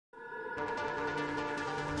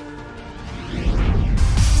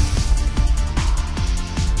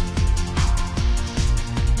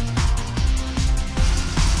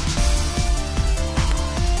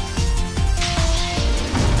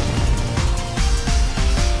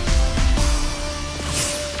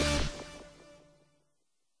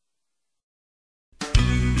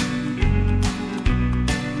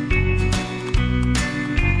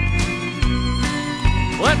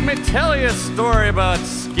story about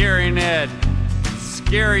Scary Ned.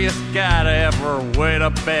 Scariest guy to ever wet a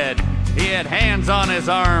bed. He had hands on his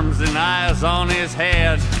arms and eyes on his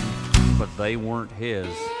head, but they weren't his.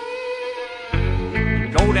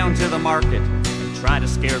 He'd go down to the market and try to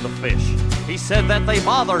scare the fish. He said that they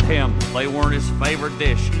bothered him, they weren't his favorite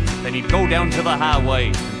dish. Then he'd go down to the highway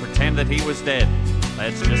and pretend that he was dead.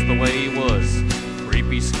 That's just the way he was.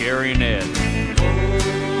 Creepy, scary Ned.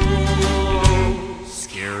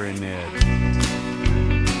 Scary Ned.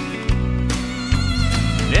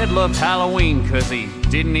 Ned loved Halloween 'cause he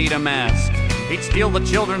didn't need a mask. He'd steal the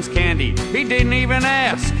children's candy, he didn't even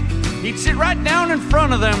ask. He'd sit right down in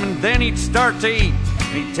front of them and then he'd start to eat.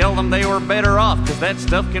 And he'd tell them they were better off 'cause that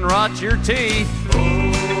stuff can rot your teeth.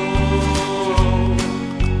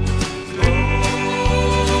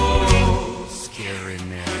 Scary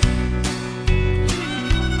Ned.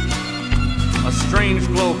 A strange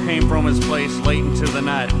glow came from his place late into the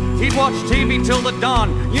night. He'd watch TV till the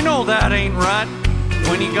dawn, you know that ain't right.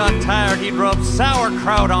 When he got tired, he'd rub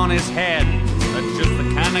sauerkraut on his head. That's just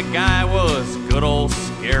the kind of guy I was, good old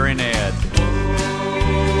Scary Ned.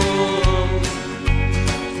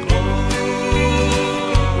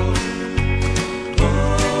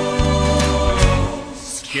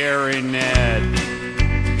 Scary Ned.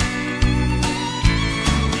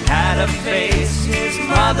 He had a face his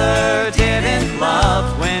mother didn't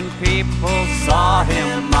love. When people saw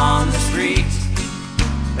him on the street,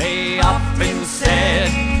 they often said,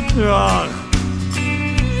 ugh.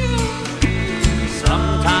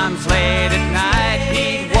 Sometimes late at night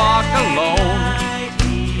he'd walk alone.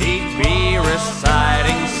 He'd be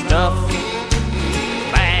reciting stuff,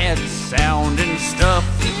 bad sounding stuff,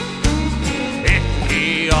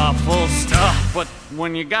 icky, awful stuff. But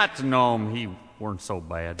when you got to know him, he weren't so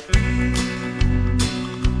bad.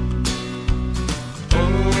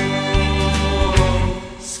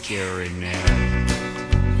 Scary Ned.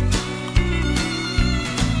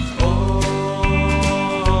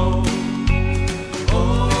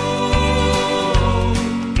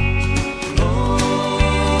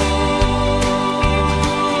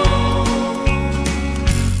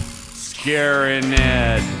 Scary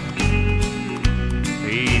Ned.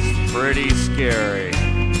 He's pretty scary.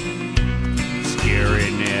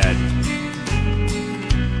 Scary Ned.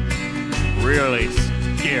 Really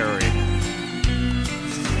scary.